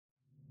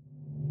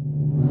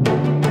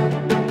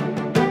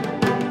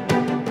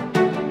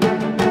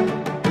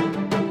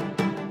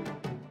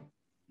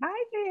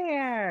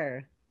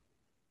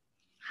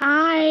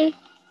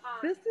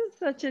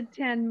such a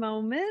 10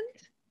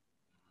 moment.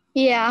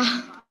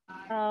 Yeah.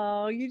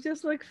 Oh, you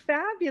just look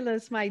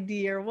fabulous, my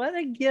dear. What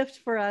a gift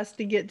for us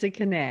to get to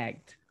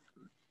connect.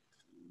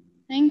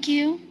 Thank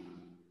you.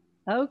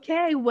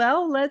 Okay,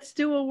 well, let's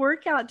do a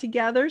workout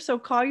together. So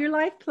call your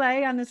life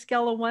play on a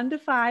scale of 1 to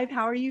 5.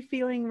 How are you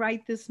feeling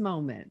right this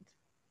moment?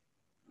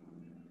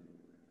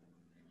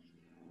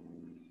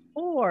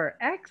 4.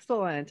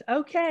 Excellent.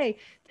 Okay,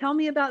 tell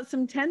me about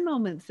some 10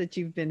 moments that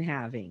you've been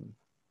having.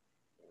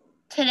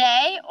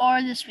 Today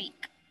or this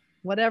week?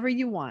 Whatever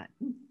you want.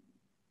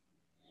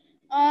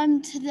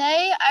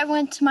 Today I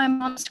went to my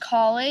mom's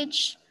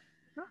college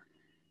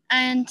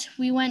and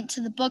we went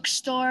to the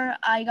bookstore.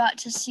 I got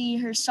to see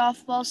her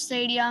softball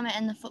stadium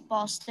and the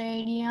football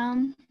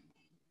stadium.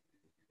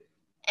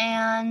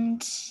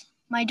 And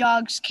my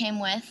dogs came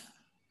with.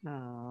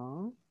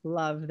 Oh,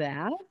 love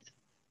that.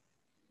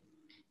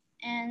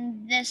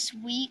 And this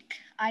week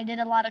I did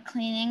a lot of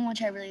cleaning,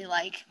 which I really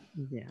like.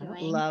 Yeah,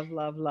 doing.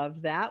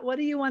 love that. What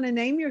do you want to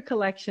name your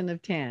collection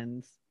of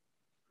 10s?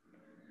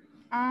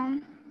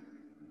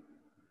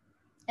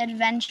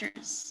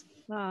 Adventures.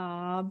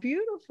 Ah,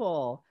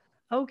 beautiful.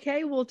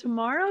 Okay, well,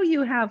 tomorrow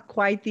you have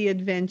quite the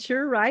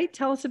adventure, right?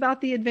 Tell us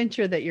about the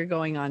adventure that you're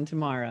going on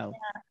tomorrow.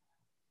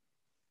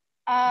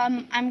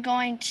 I'm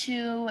going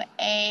to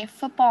a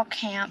football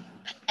camp,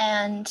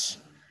 and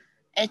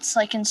it's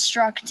like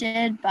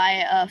instructed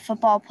by a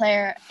football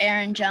player,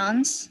 Aaron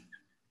Jones,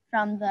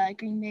 from the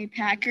Green Bay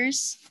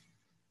Packers.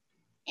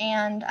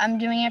 And I'm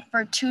doing it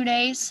for 2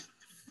 days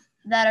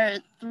that are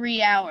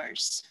 3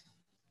 hours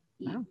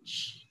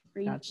each.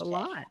 Wow, that's a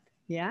lot.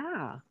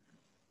 Yeah.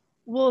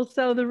 Well,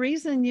 so the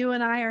reason you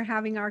and I are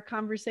having our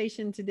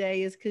conversation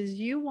today is because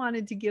you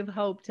wanted to give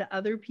hope to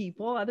other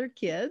people, other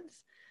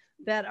kids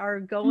that are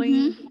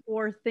going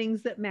for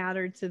things that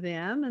matter to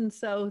them. And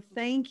so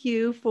thank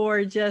you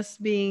for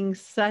just being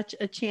such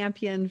a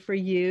champion for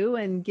you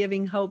and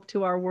giving hope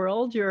to our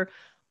world. You're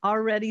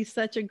already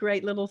such a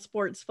great little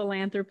sports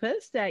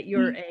philanthropist at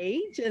your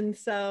age. And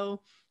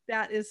so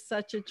that is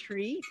such a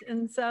treat.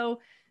 And so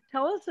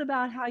tell us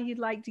about how you'd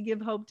like to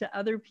give hope to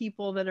other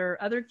people that are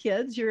other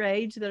kids your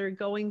age that are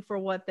going for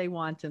what they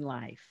want in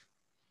life.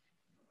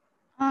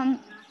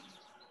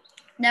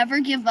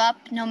 Never give up,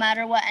 no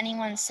matter what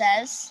anyone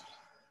says.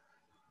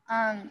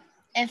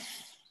 If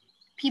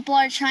people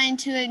are trying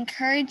to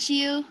encourage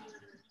you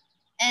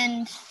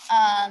and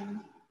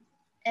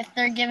if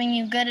they're giving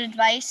you good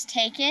advice,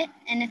 take it.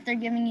 And if they're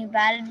giving you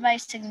bad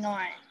advice,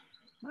 ignore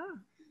it. Ah,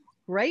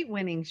 great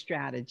winning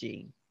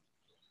strategy.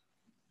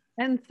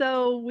 And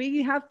so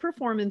we have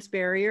performance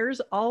barriers.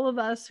 All of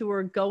us who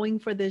are going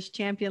for this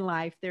champion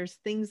life, there's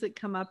things that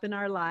come up in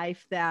our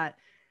life that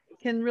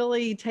can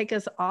really take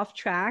us off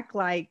track,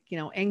 like,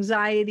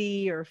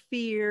 anxiety or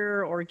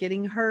fear or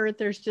getting hurt.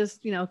 There's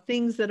just,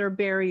 things that are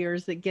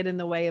barriers that get in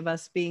the way of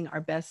us being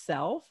our best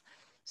self.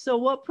 So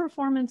what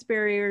performance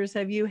barriers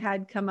have you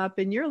had come up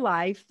in your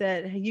life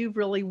that you've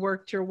really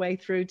worked your way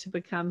through to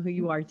become who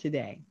you are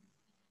today?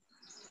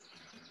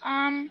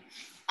 I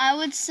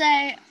would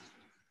say,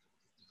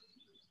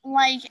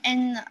 like,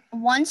 in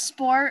one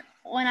sport,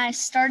 when I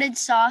started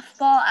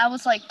softball, I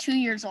was like 2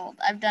 years old.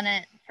 I've done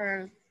it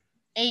for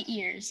 8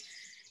 years.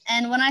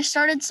 And when I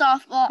started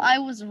softball, I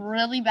was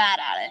really bad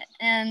at it.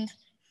 And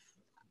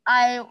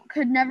I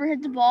could never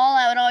hit the ball.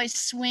 I would always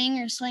swing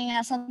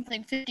at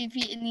something 50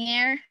 feet in the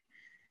air.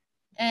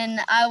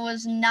 And I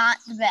was not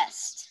the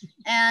best.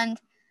 And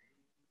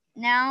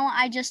now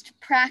I just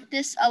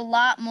practice a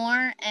lot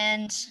more,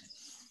 and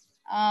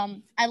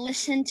I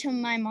listen to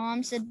my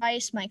mom's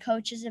advice, my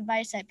coach's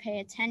advice. I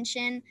pay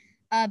attention.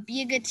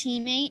 Be a good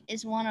teammate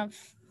is one of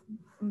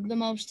the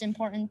most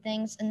important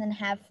things, and then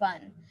have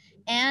fun.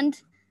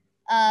 And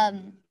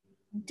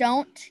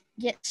don't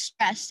get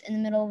stressed in the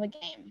middle of a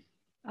game.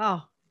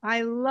 Oh,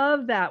 I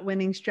love that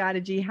winning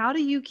strategy. How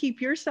do you keep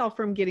yourself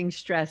from getting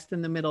stressed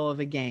in the middle of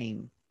a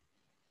game?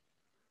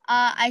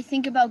 I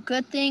think about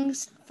good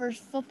things. For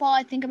football,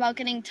 I think about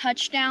getting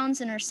touchdowns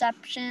and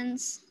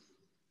receptions.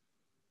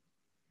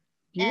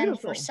 Beautiful. And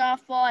for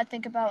softball, I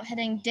think about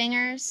hitting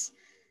dingers.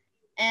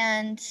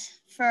 And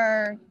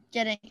for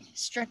getting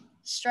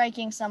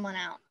striking someone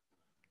out.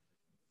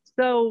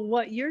 So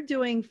what you're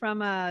doing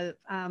from a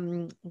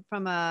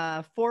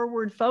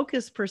forward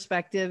focus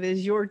perspective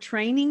is you're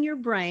training your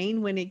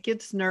brain when it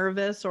gets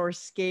nervous or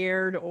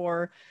scared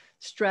or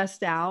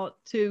stressed out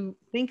to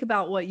think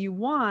about what you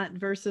want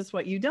versus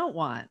what you don't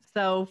want.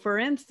 So for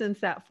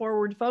instance, that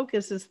forward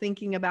focus is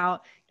thinking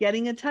about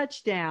getting a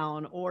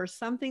touchdown or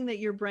something that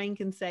your brain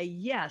can say,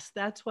 yes,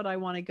 that's what I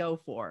want to go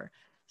for.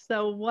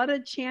 So what a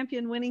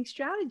champion winning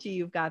strategy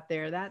you've got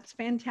there. That's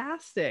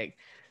fantastic.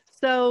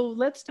 So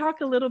let's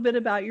talk a little bit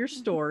about your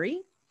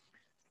story.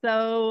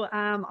 So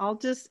I'll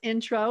just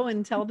intro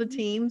and tell the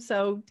team.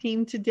 So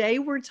team, today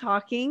we're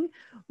talking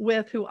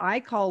with who I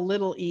call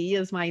Little E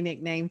is my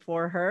nickname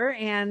for her.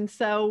 And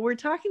so we're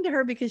talking to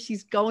her because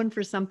she's going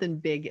for something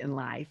big in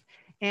life.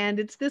 And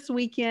it's this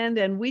weekend,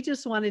 and we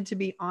just wanted to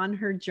be on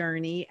her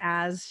journey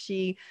as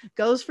she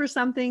goes for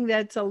something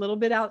that's a little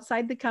bit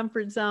outside the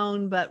comfort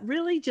zone, but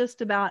really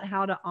just about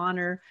how to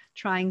honor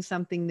trying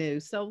something new.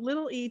 So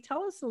little E,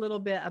 tell us a little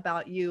bit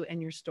about you and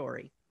your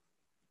story.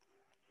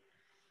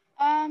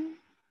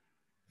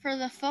 For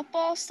the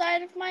football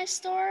side of my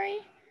story,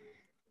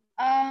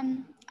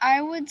 I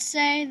would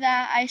say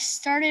that I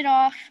started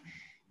off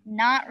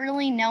not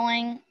really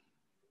knowing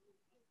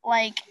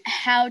like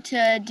how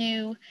to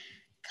do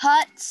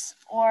cuts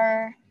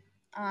or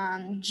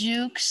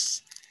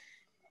jukes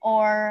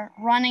or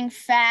running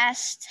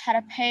fast, how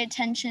to pay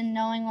attention,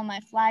 knowing when my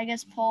flag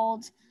is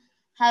pulled,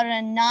 how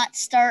to not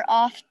start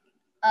off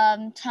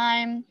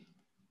time,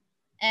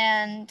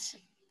 and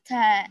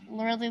to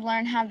really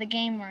learn how the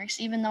game works,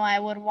 even though I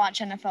would watch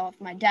NFL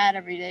with my dad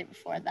every day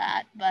before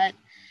that. But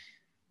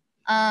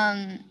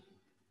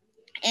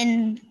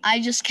and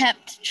I just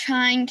kept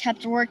trying,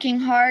 kept working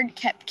hard,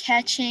 kept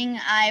catching.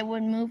 I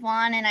would move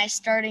on, and I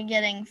started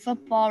getting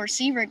football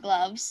receiver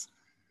gloves.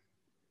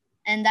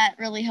 And that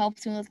really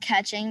helped me with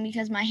catching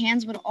because my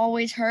hands would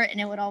always hurt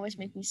and it would always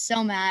make me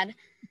so mad.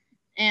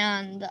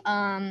 And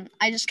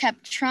I just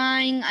kept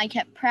trying. I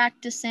kept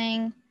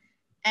practicing.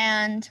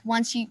 And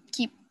once you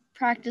keep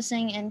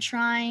practicing and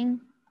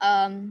trying,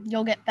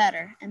 you'll get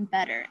better and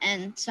better.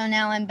 And so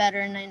now I'm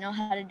better and I know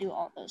how to do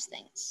all those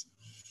things.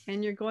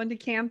 And you're going to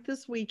camp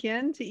this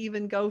weekend to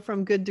even go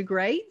from good to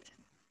great?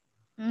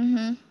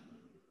 Mm-hmm.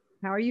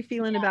 How are you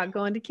feeling about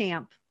going to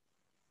camp?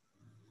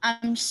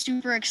 I'm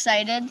super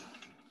excited.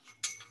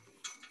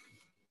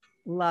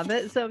 Love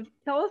it. So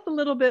tell us a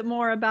little bit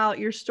more about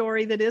your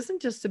story that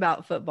isn't just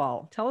about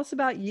football. Tell us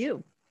about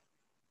you.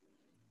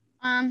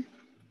 I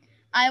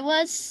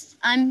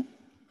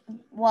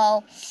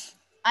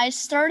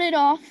started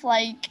off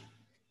like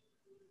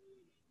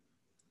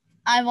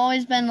I've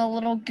always been a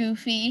little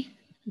goofy,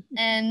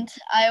 and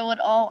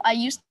I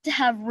used to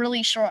have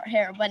really short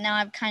hair, but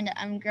now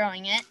I'm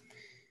growing it.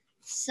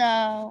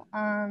 So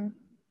I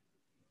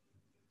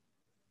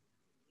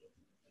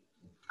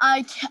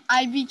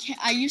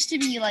used to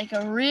be like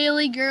a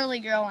really girly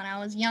girl when I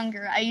was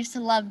younger. I used to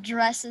love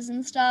dresses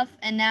and stuff,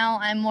 and now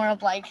I'm more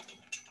of like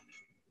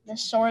the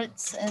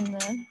shorts and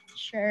the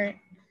shirt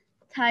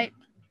type.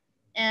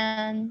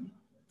 And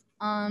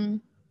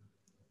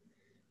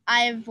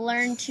I've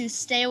learned to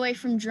stay away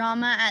from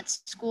drama at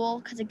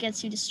school because it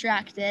gets you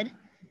distracted,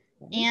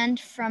 and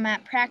from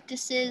at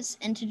practices,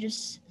 and to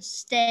just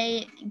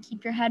stay and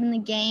keep your head in the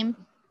game,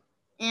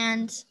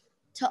 and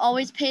to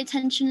always pay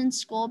attention in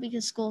school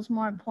because school is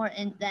more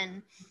important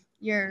than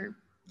your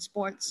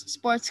sports.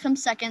 Sports come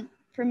second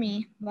for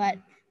me, but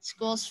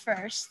school's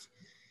first.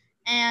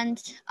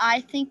 And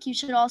I think you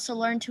should also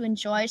learn to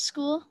enjoy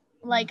school.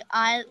 Like,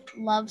 I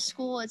love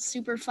school. It's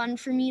super fun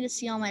for me to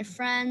see all my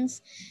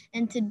friends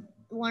and to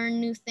learn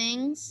new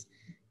things.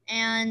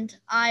 And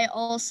I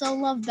also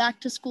love back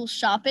to school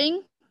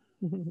shopping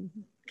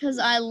because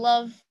I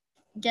love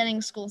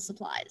getting school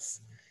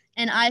supplies.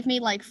 And I've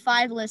made like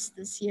 5 lists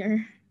this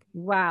year.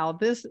 Wow,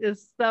 this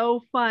is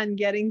so fun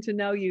getting to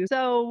know you.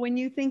 So when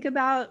you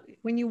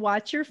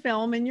watch your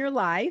film in your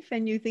life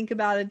and you think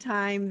about a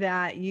time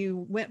that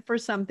you went for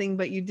something,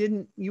 but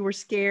you were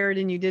scared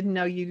and you didn't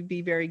know you'd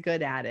be very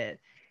good at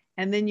it.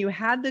 And then you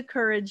had the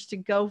courage to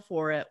go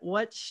for it.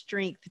 What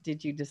strength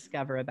did you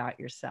discover about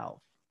yourself?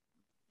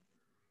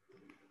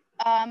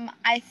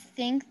 I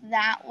think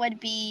that would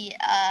be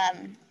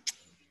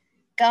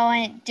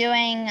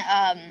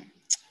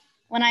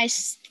when I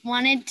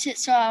wanted to,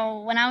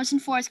 so when I was in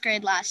 4th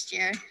grade last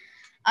year,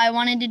 I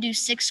wanted to do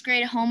 6th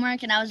grade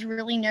homework and I was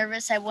really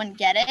nervous I wouldn't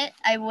get it.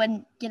 I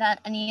wouldn't get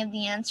any of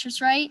the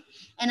answers right.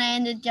 And I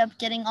ended up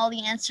getting all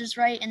the answers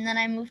right. And then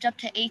I moved up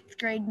to 8th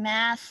grade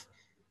math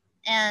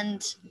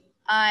and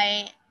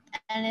I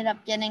ended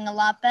up getting a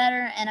lot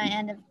better and I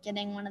ended up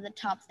getting one of the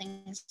top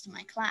things in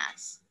my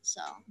class.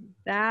 So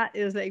that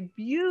is a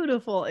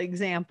beautiful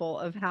example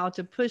of how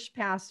to push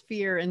past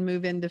fear and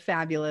move into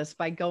fabulous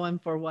by going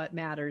for what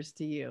matters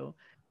to you.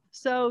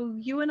 So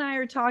you and I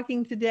are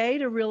talking today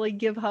to really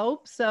give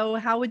hope. So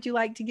how would you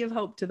like to give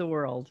hope to the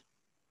world?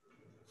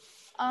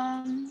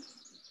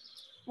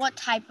 What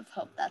type of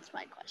hope? That's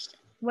my question.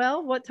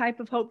 Well, what type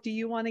of hope do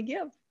you want to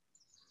give?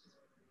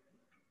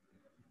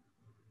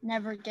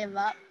 Never give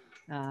up.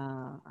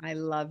 I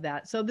love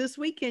that. So this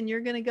weekend, you're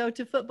going to go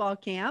to football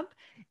camp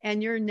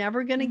and you're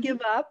never going to give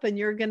up and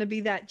you're going to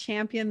be that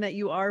champion that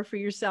you are for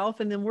yourself.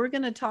 And then we're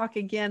going to talk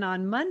again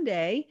on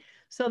Monday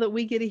so that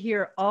we get to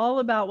hear all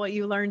about what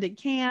you learned at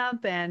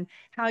camp and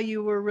how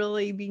you were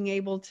really being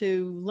able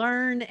to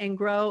learn and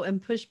grow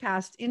and push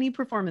past any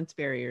performance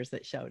barriers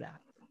that showed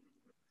up.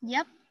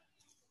 Yep.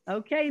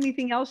 Okay.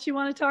 Anything else you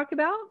want to talk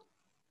about?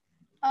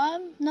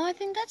 No, I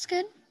think that's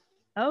good.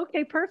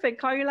 Okay, perfect.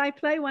 Call your life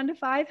play 1 to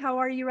 5. How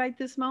are you right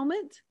this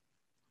moment?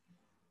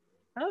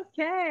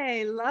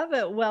 Okay, love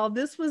it. Well,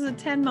 this was a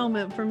 10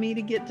 moment for me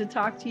to get to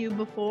talk to you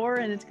before,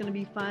 and it's going to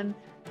be fun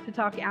to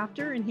talk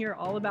after and hear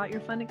all about your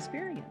fun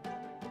experience.